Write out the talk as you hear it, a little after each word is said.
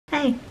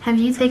Hi, have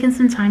you taken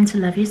some time to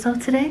love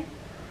yourself today?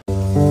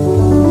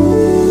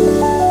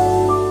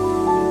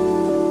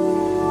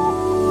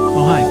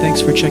 Oh, hi,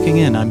 thanks for checking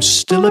in. I'm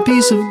still a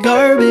piece of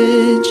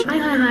garbage.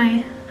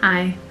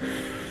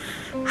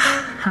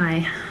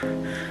 Hi.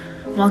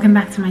 Welcome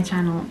back to my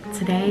channel.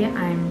 Today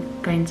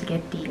I'm going to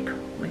get deep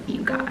with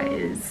you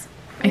guys.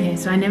 Okay,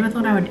 so I never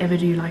thought I would ever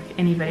do like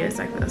any videos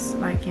like this,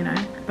 like, you know,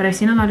 but I've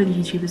seen a lot of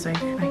YouTubers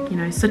like you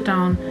know, sit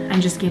down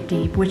and just get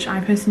deep, which I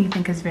personally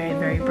think is very,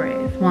 very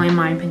brave. Well, in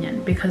my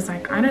opinion, because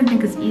like I don't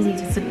think it's easy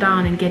to sit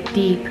down and get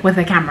deep with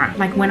a camera.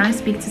 Like when I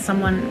speak to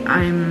someone,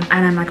 I'm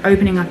like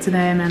opening up to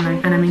them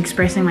and I'm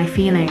expressing my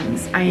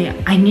feelings.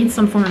 I need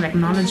some form of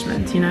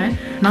acknowledgement, you know,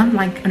 not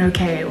like an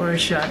okay or a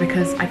sure,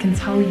 because I can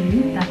tell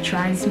you that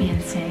drives me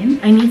insane.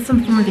 I need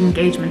some form of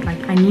engagement.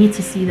 Like I need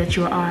to see that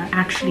you are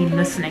actually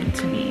listening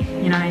to me.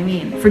 You know what I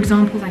mean? For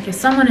example, like if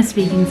someone is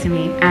speaking to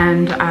me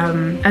and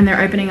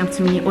they're opening up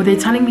to me, or they're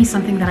telling me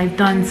something that I've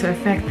done to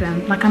affect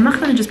them, like I'm not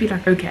gonna just be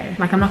like, okay,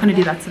 like I'm not gonna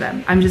do that to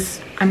them. I'm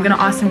gonna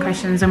ask them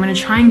questions. I'm gonna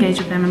try and engage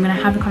with them. I'm gonna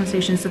have a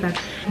conversation so that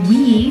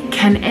we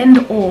can end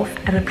off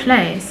at a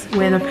place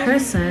where the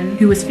person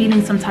who was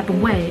feeling some type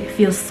of way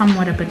feels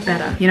somewhat a bit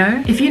better. You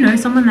know, if you know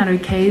someone that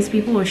okays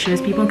people or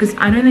shares people, because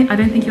I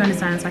don't think you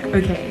understand. It's like,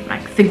 okay,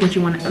 like think what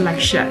you want to,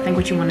 like, sure, think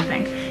what you want to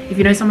think. If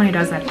you know someone who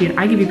does that, dude,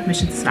 I give you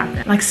permission to slap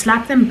them. Like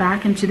slap them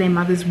back into their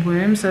mother's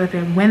womb so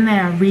that when they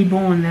are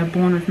reborn, they're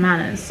born with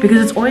manners.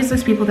 Because it's always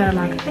those people that are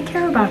like, I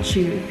care about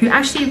you, who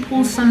actually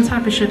pull some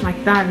type of shit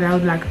like that. They'll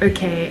be like,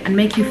 okay, and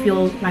make you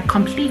feel like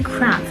complete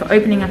crap for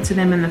opening up to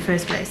them in the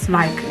first place.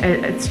 Like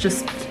it's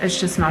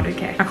just not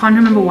okay. I can't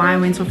remember why I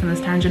went off on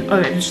this tangent. Oh,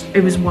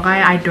 it was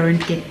why I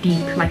don't get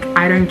deep. Like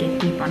I don't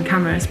get deep on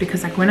cameras,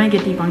 because like when I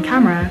get deep on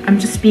camera, I'm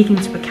just speaking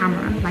to a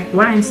camera. Like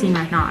what I'm seeing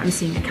right now, I'm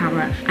seeing a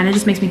camera, and it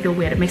just makes me feel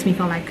weird. It makes me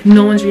feel like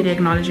no one's really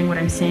acknowledging what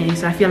I'm saying,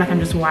 so I feel like I'm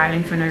just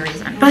whiling for no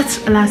reason.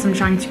 But alas, I'm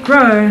trying to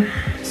grow,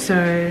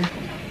 so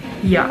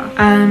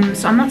yeah.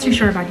 So I'm not too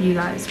sure about you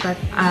guys, but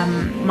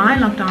my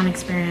lockdown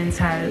experience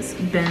has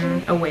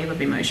been a wave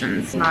of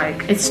emotions.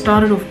 Like it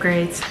started off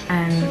great,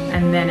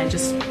 and then it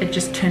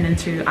just turned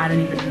into, I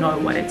don't even know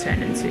what it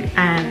turned into.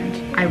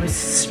 And I was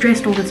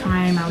stressed all the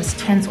time, I was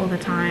tense all the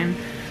time,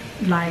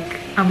 like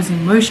I was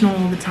emotional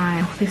all the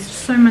time. There's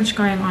so much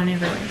going on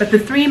everywhere. But the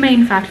three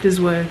main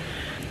factors were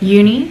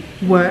uni,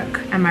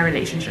 work, and my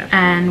relationship.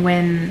 And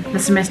when the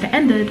semester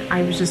ended,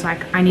 I was just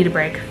like, I need a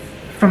break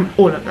from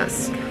all of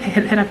this. I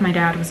hit up my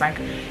dad, was like,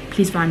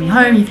 please fly me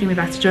home. He flew me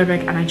back to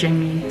Joburg, and I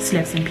genuinely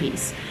slept in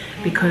peace,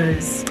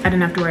 because I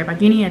didn't have to worry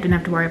about uni, I didn't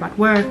have to worry about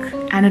work,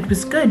 and it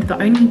was good. The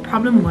only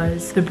problem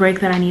was the break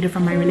that I needed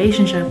from my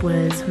relationship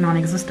was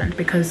non-existent,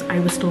 because I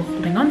was still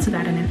holding on to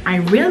that. And then I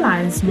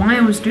realized why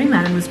I was doing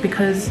that, and it was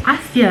because I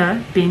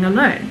fear being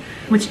alone,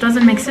 which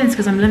doesn't make sense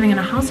because I'm living in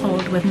a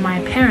household with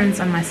my parents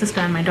and my sister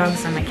and my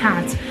dogs and my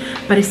cats.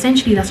 But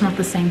essentially that's not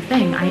the same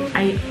thing.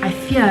 I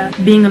fear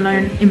being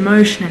alone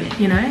emotionally,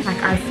 you know,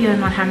 like I fear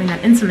not having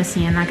that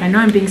intimacy, and like I know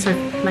I'm being so,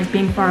 like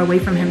being far away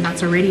from him,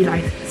 that's already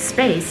like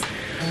space,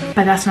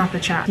 but that's not the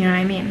chat, you know what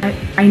I mean?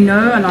 I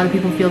know a lot of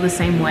people feel the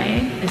same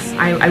way.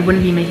 I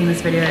wouldn't be making this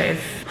video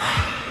if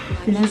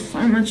there's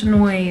so much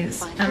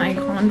noise and I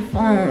can't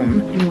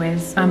film.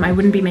 Anyways, I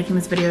wouldn't be making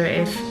this video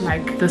if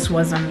like this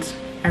wasn't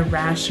a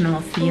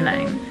rational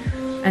feeling.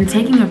 And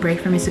taking a break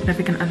from your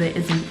significant other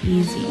isn't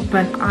easy,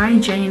 but I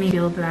genuinely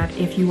feel that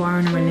if you are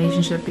in a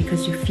relationship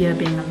because you fear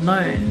being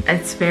alone,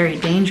 it's very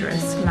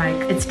dangerous.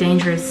 Like it's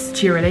dangerous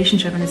to your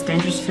relationship, and it's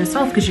dangerous to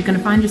yourself, because you're going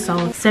to find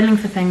yourself settling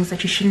for things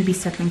that you shouldn't be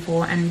settling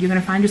for, and you're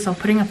going to find yourself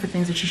putting up for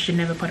things that you should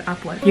never put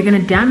up with. You're going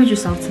to damage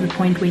yourself to the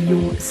point where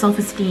your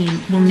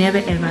self-esteem will never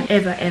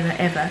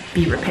ever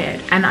be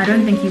repaired. And I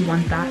don't think you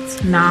want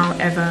that now,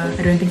 ever.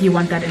 I don't think you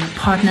want that in a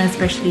partner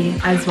especially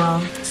as well.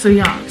 So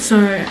yeah,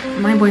 so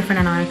my boyfriend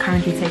and I are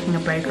currently taking a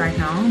break right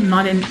now,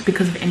 not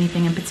because of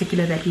anything in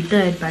particular that he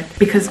did, but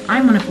because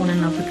I want to fall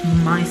in love with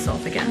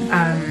myself again.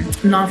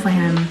 Not for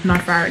him,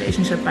 not for our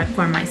relationship, but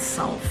for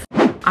myself.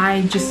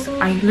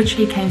 I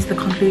literally came to the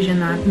conclusion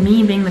that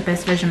me being the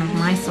best version of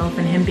myself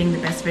and him being the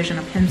best version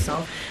of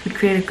himself would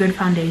create a good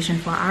foundation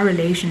for our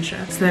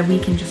relationship, so that we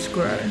can just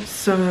grow.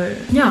 So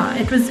yeah,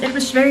 it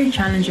was very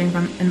challenging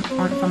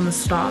from the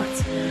start.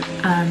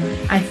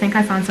 I think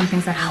I found some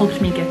things that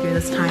helped me get through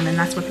this time, and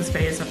that's what this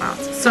video is about.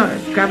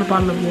 So grab a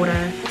bottle of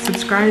water,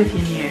 subscribe if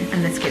you're new,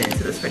 and let's get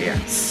into this video.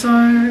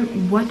 So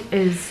what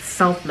is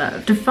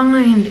self-love?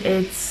 Defined,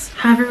 it's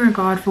having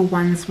regard for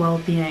one's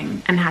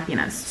well-being and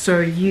happiness. So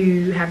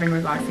you having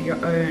regard for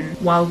your own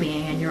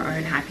well-being and your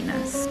own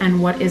happiness. And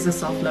what is a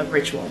self-love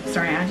ritual?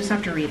 Sorry, I just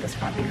have to read this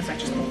part because I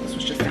just thought this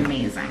was just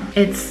amazing.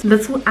 It's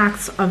little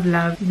acts of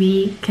love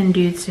we can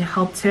do to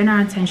help turn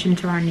our attention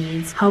to our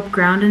needs, help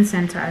ground and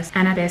center us,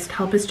 and at best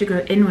help us to go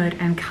inward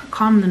and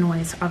calm the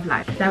noise of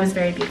life. That was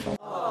very beautiful.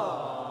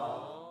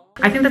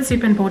 I think that's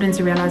super important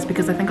to realize,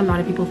 because I think a lot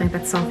of people think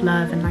that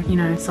self-love and, like, you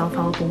know,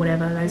 self-help or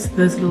whatever,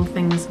 those little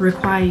things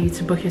require you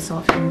to book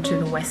yourself into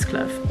the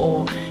Westcliff,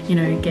 or, you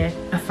know, get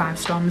a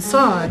 5-star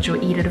massage or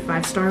eat at a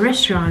 5-star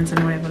restaurant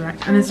and whatever.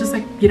 And it's just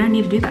like, you don't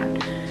need to do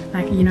that.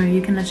 Like, you know,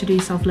 you can literally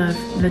do self-love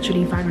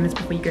literally 5 minutes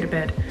before you go to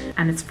bed,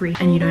 and it's free,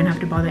 and you don't have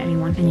to bother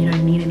anyone, and you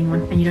don't need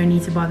anyone, and you don't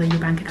need to bother your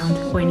bank account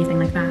or anything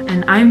like that.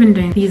 And I've been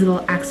doing these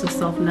little acts of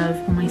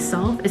self-love for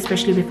myself,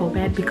 especially before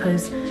bed,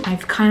 because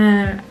I've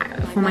kind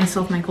of, for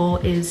myself, my goal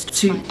is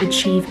to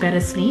achieve better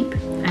sleep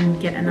and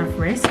get enough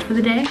rest for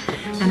the day.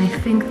 And I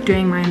think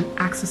doing my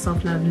acts of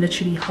self-love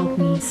literally helped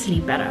me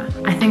sleep better.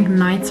 I think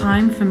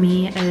nighttime for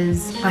me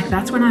is like,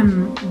 that's when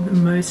I'm the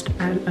most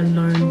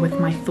alone with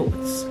my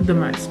thoughts the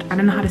most. I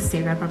don't know how to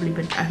say that properly,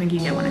 but I think you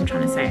get what I'm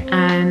trying to say.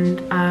 And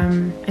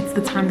it's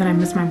the time that I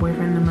miss my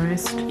boyfriend the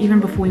most.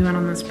 Even before we went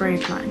on this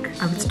break, like,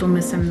 I would still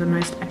miss him the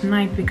most at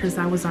night because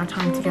that was our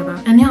time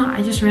together. And yeah,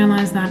 I just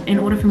realized that in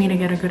order for me to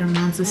get a good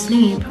amount of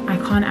sleep, I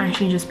can't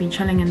actually just be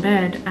chilling in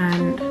bed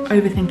and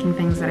overthinking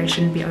things that I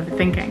shouldn't be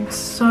overthinking.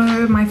 So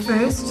my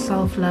first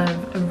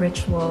self-love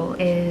ritual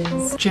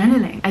is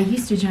journaling. I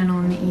used to journal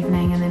in the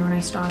evening, and then when I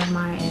started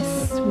my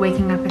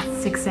waking up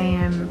at 6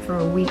 a.m. for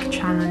a week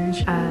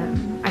challenge,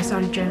 I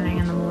started journaling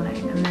in the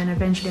morning, and then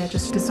eventually I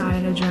just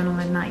decided to journal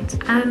at night.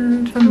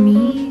 And for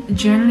me,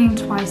 journaling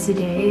twice a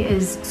day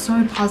is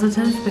so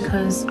positive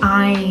because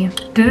I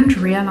didn't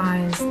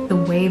realize the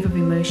wave of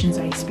emotions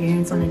I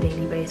experience on a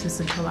daily basis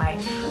until I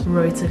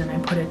wrote it and I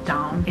put it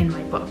down in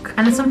my book.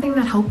 And it's something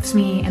that helps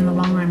me in the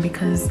long run,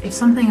 because if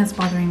something is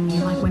bothering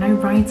me, like when I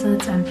write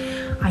it and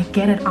I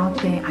get it out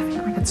there, I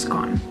feel like it's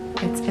gone.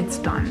 It's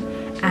done.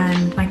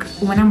 And like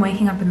when I'm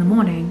waking up in the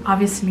morning,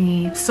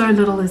 obviously so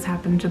little has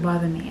happened to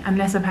bother me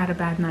unless I've had a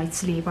bad night's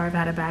sleep or I've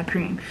had a bad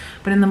dream.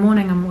 But in the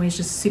morning, I'm always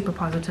just super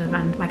positive,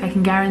 and like I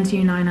can guarantee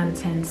you 9 out of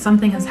 10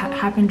 something has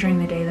happened during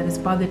the day that has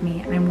bothered me,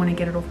 and I want to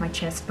get it off my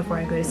chest before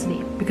I go to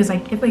sleep, because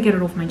if I get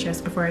it off my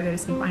chest before I go to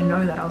sleep, I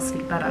know that I'll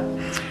sleep better.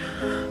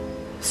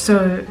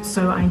 So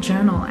I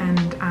journal,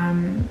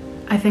 and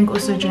I think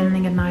also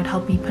journaling at night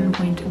helped me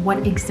pinpoint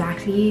what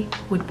exactly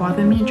would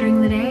bother me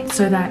during the day,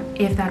 so that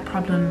if that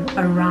problem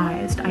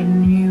arose, I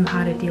knew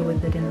how to deal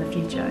with it in the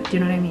future. Do you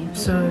know what I mean?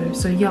 So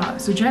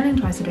journaling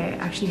twice a day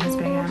actually has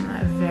become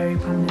a very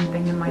prominent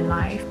thing in my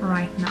life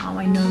right now.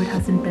 I know it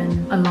hasn't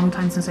been a long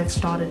time since I've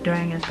started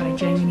doing it, but I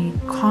genuinely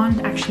can't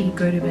actually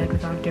go to bed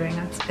without doing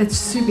it. It's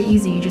super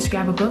easy. You just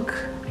grab a book,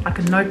 like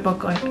a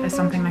notebook or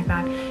something like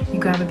that, you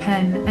grab a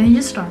pen and you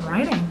just start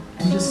writing.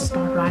 And just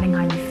start writing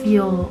how you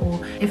feel,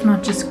 or if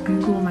not, just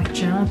Google like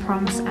journal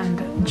prompts.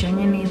 And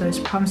genuinely those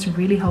prompts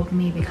really help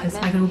me, because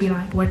like it'll be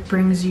like, what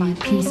brings you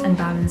peace and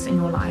balance in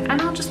your life?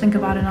 And I'll just think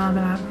about it, and I'll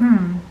be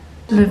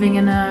like, living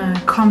in a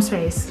calm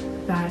space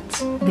that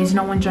there's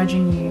no one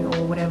judging you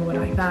or whatever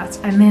like that.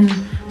 And then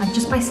like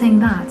just by saying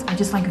that, I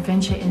just like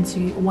venture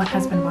into what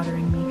has been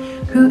bothering me,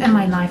 who in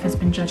my life has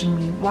been judging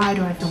me, why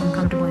do I feel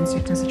uncomfortable in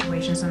certain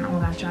situations, and all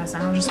that jazz.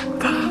 And I'll just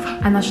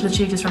and that's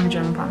literally just from a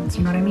journal prompt,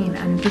 you know what I mean?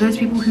 And for those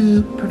people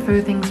who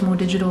prefer things more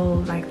digital,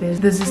 like there's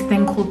this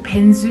thing called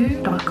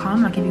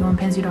penzu.com. like if you go on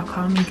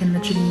penzu.com, you can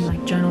literally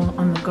like journal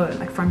on the go,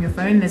 like from your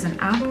phone. There's an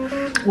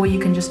app, or you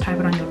can just type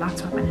it on your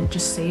laptop and it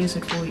just saves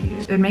it for you.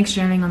 It makes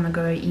journaling on the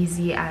go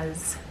easy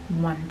as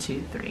 1,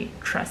 2, 3,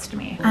 trust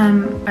me.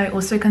 I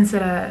also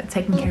consider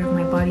taking care of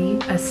my body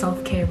a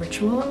self-care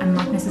ritual, and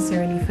not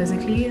necessarily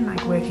physically,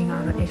 like working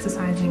out or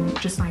exercising,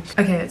 just like,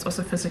 okay, it's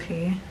also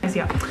physically.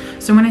 Yeah.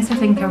 So when I say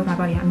taking care of my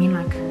body, I mean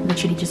like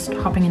literally just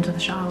hopping into the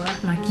shower,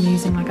 like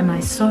using like a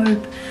nice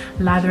soap,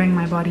 lathering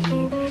my body,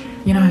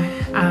 you know,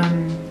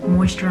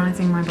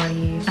 moisturizing my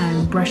body,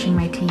 and brushing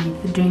my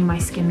teeth, doing my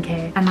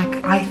skincare. And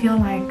like I feel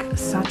like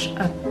such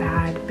a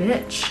bad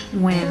bitch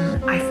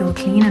when I feel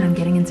clean and I'm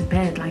getting into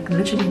bed. Like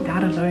literally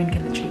that alone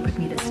can literally put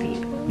me to sleep.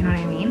 You know what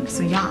I mean?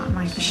 So yeah,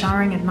 like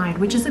showering at night,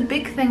 which is a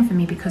big thing for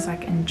me, because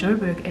like in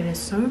Joburg it is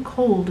so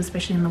cold,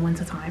 especially in the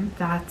winter time,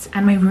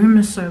 and my room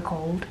is so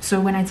cold.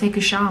 So when I take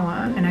a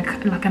shower, and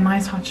like a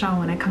nice hot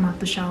shower, and I come out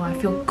the shower, I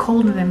feel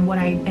colder than what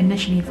I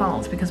initially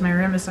felt, because my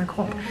room is so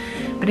cold.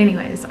 But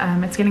anyways,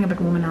 it's getting a bit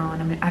warmer now,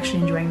 and I'm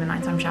actually enjoying the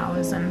nighttime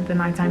showers and the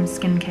nighttime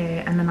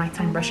skincare and the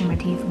nighttime brushing my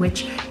teeth,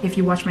 which if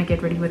you watch my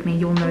Get Ready With Me,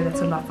 you'll know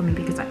that's a lot for me,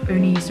 because I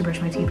only used to brush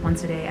my teeth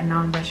once a day, and now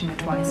I'm brushing it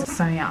twice.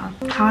 So yeah,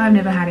 how I've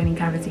never had any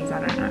cavities, I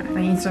don't know.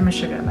 I eat so much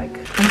sugar, like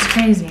it's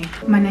crazy.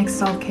 My next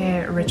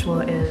self-care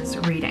ritual is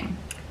reading.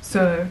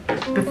 So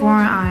before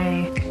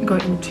I go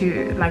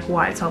into like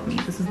why it's helped me,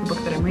 this is the book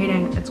that I'm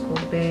reading. It's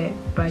called Bear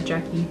by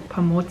Jackie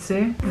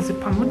Pamotse. Is it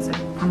Pamotse?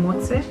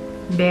 Pamotse?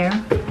 Bear.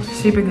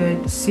 Super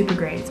good, super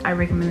great. I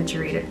recommend that you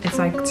read it. It's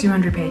like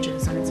 200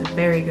 pages and it's a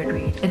very good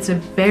read. It's a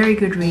very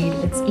good read.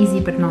 It's easy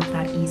but not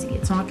that easy.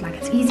 It's not like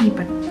it's easy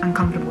but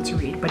uncomfortable to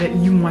read, but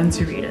you want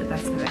to read it.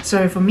 That's the thing.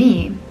 So for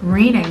me,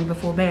 reading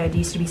before bed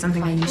used to be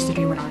something I used to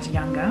do when I was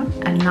younger,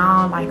 and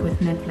now like with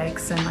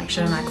Netflix and like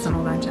Showmax and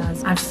all that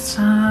jazz, I have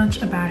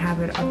such a bad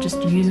habit of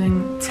just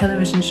using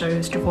television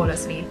shows to fall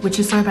asleep, which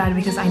is so bad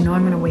because I know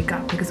I'm gonna wake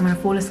up, because I'm gonna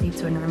fall asleep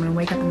to it, and I'm gonna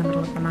wake up in the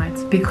middle of the night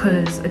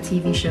because a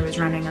TV show is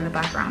running in the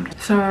background.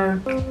 So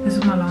this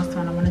is my last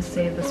one. I want to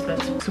save this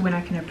bit so when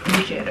I can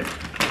appreciate it.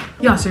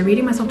 Yeah, so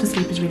reading myself to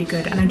sleep is really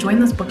good, and I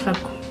joined this book club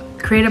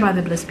created by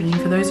the Bliss Bean.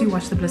 For those who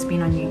watch the Bliss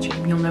Bean on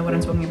YouTube, you'll know what I'm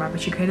talking about. But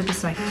she created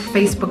this like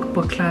Facebook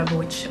book club,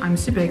 which I'm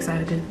super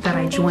excited that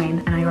I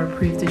joined, and I got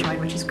approved to join,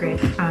 which is great.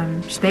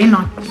 They're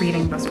not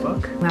reading this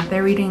book. Now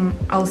they're reading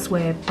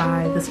Elsewhere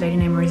by this lady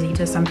named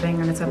Rosita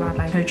something, and it's about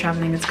like her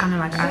traveling. It's kind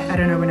of like, I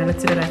don't know, when I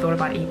looked at it I thought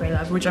about Eat, Pray,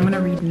 Love, which I'm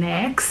gonna read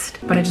next,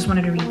 but I just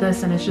wanted to read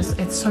this, and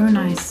it's so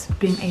nice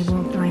being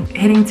able to like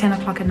hitting 10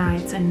 o'clock at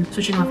night and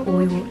switching off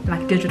all your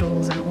like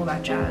digitals and all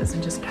that jazz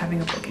and just having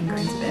a book and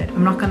going to bed.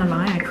 I'm not gonna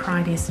lie, I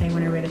cried yesterday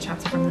when I read a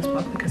chapter from this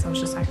book because I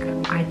was just like,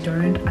 I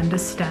don't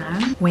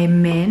understand where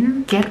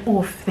men get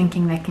off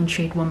thinking they can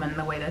treat women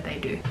the way that they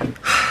do.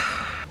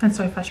 That's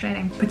so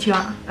frustrating. But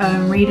yeah,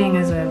 reading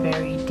is a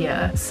very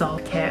dear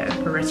self-care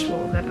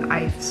ritual that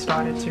I've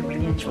started to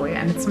really enjoy,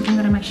 and it's something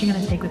that I'm actually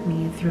going to take with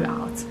me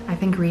throughout. I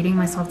think reading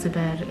myself to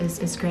bed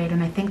is great,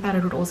 and I think that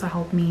it would also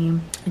help me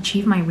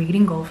achieve my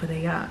reading goal for the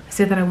year. I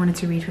said that I wanted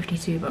to read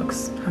 52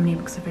 books. How many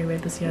books have I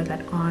read this year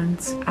that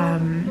aren't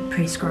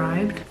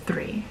prescribed?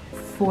 3.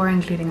 4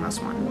 including this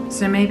one.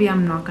 So maybe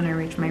I'm not gonna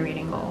reach my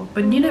reading goal,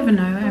 but you never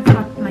know. I've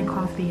got like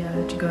half the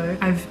year to go.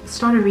 I've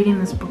started reading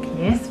this book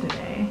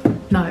yesterday.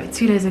 No,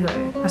 2 days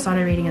ago. I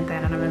started reading it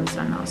then and I'm almost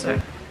done now.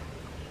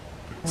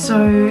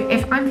 So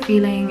if I'm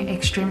feeling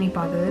extremely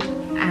bothered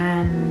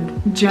and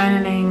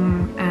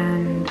journaling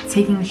and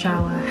taking a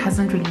shower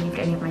hasn't relieved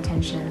any of my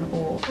tension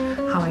or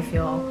how I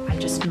feel, I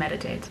just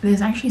meditate.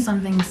 There's actually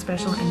something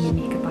special and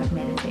unique about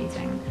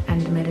meditating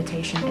and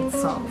meditation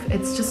itself.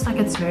 It's just like,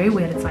 it's very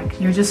weird. It's like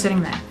you're just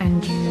sitting there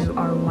and you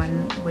are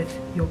one with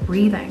your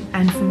breathing.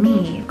 And for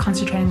me,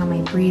 concentrating on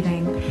my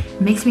breathing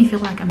makes me feel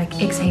like I'm like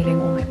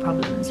exhaling all my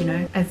problems, you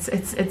know?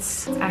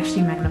 It's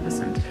actually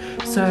magnificent.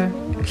 So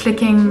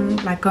clicking,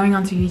 like going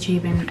onto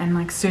YouTube and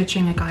like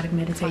searching a guided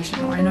meditation,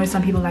 or I know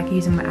some people like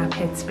using the app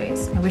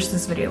Headspace. I wish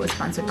this video was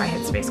sponsored by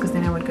Headspace, because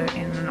then I would go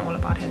in and all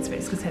about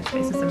Headspace, because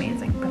Headspace is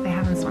amazing, but they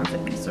haven't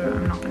sponsored me, so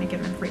I'm not going to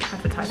give them free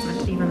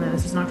advertisement, even though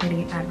this is not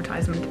really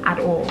advertisement at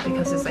all,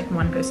 because there's like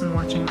one person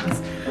watching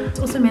this. It's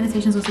also,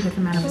 meditation is also good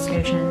for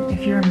manifestation.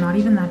 If you're not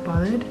even that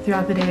bothered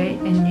throughout the day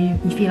and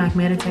you feel like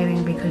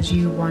meditating because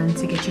you want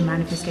to get your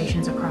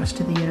manifestations across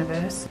to the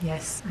universe,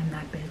 yes, I'm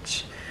that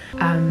bitch.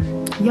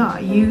 Yeah,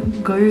 you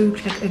go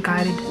click a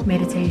guided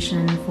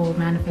meditation for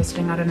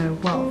manifesting, I don't know,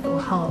 wealth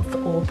or health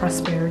or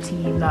prosperity,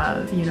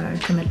 love, you know,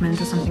 commitment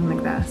or something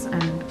like that,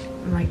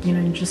 and like, you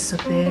know, you just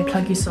sit there,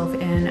 plug yourself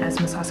in, as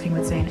Miss Hosking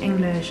would say in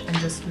English, and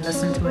just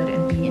listen to it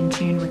and be in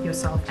tune with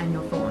yourself and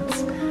your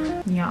thoughts.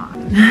 Yeah.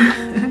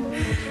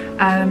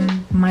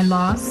 My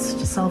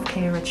last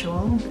self-care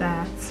ritual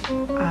that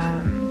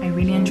I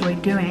really enjoy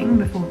doing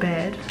before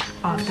bed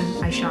after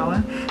I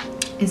shower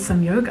is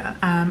some yoga.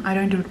 I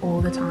don't do it all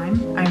the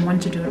time. I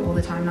want to do it all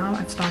the time now.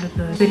 I've started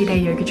the 30-day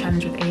yoga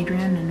challenge with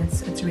Adrian, and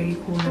it's really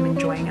cool and I'm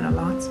enjoying it a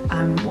lot.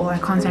 Well, I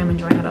can't say I'm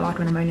enjoying it a lot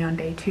when I'm only on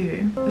day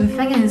 2. The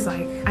thing is,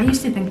 like, I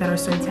used to think that I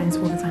was so tense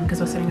all the time because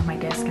I was sitting at my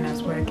desk and I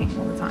was working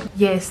all the time.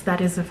 Yes,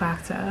 that is a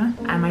factor,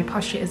 and my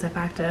posture is a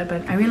factor,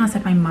 but I realized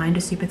that my mind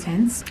is super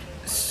tense.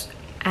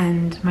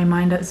 And my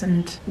mind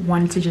doesn't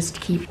want to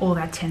just keep all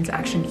that tense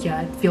action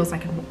here. It feels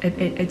like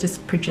it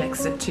just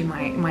projects it to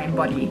my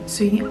body.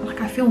 So you know,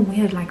 like I feel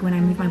weird like when I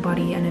move my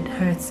body and it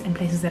hurts in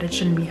places that it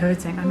shouldn't be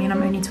hurting. I mean,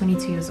 I'm only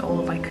 22 years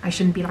old, like I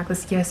shouldn't be like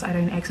this. Yes, I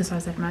don't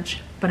exercise that much,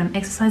 but I'm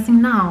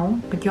exercising now.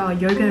 But yeah,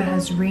 yoga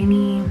has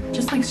really,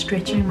 just like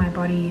stretching my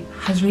body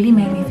has really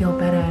made me feel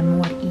better and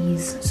more at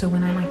ease. So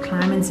when I like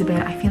climb into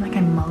bed, I feel like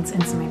I melt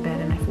into my bed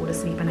and I fall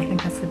asleep, and I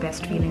think that's the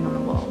best feeling in the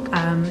world.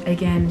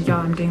 Again, yeah,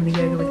 I'm doing the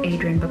yoga with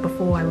Adrian, but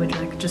before I would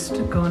like just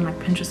go on like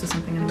Pinterest or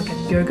something and look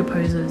at yoga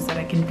poses that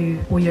I can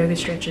do or yoga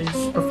stretches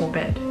before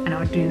bed, and I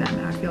would do them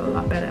and I'd feel a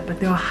lot better. But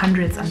there are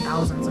hundreds and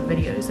thousands of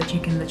videos that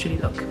you can literally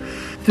look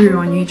through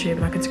on YouTube.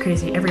 Like, it's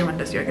crazy. Everyone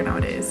does yoga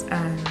nowadays,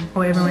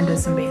 or everyone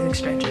does some basic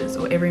stretches,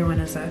 or everyone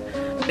is a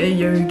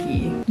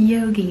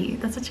yogi.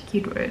 That's such a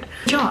cute word.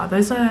 Yeah,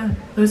 those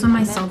are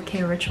my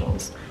self-care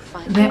rituals.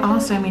 There are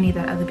so many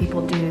that other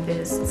people do.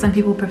 There's some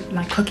people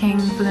like cooking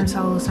for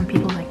themselves, some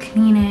people like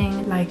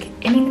cleaning, like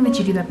anything that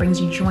you do that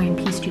brings you joy and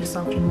peace to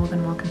yourself, you're more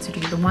than welcome to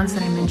do. The ones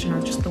that I mentioned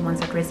are just the ones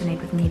that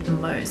resonate with me the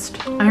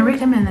most. I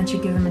recommend that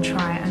you give them a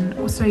try, and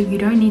also you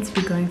don't need to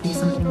be going through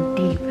something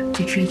deep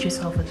to treat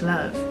yourself with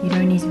love. You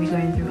don't need to be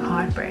going through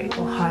heartbreak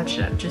or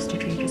hardship just to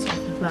treat yourself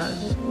with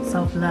love.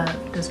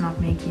 Self-love does not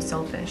make you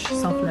selfish.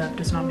 Self-love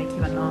does not make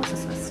you a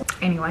narcissist.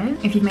 Anyway,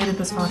 if you've made it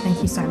this far,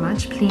 thank you so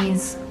much.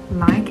 Please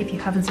like. If you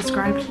haven't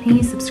subscribed,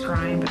 please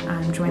subscribe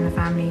and join the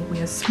family. We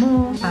are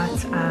small,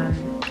 but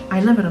I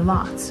love it a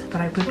lot,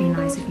 but it would be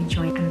nice if you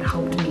joined and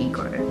helped me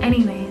grow.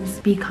 Anyways,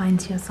 be kind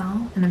to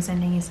yourself, and I'm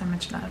sending you so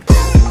much love.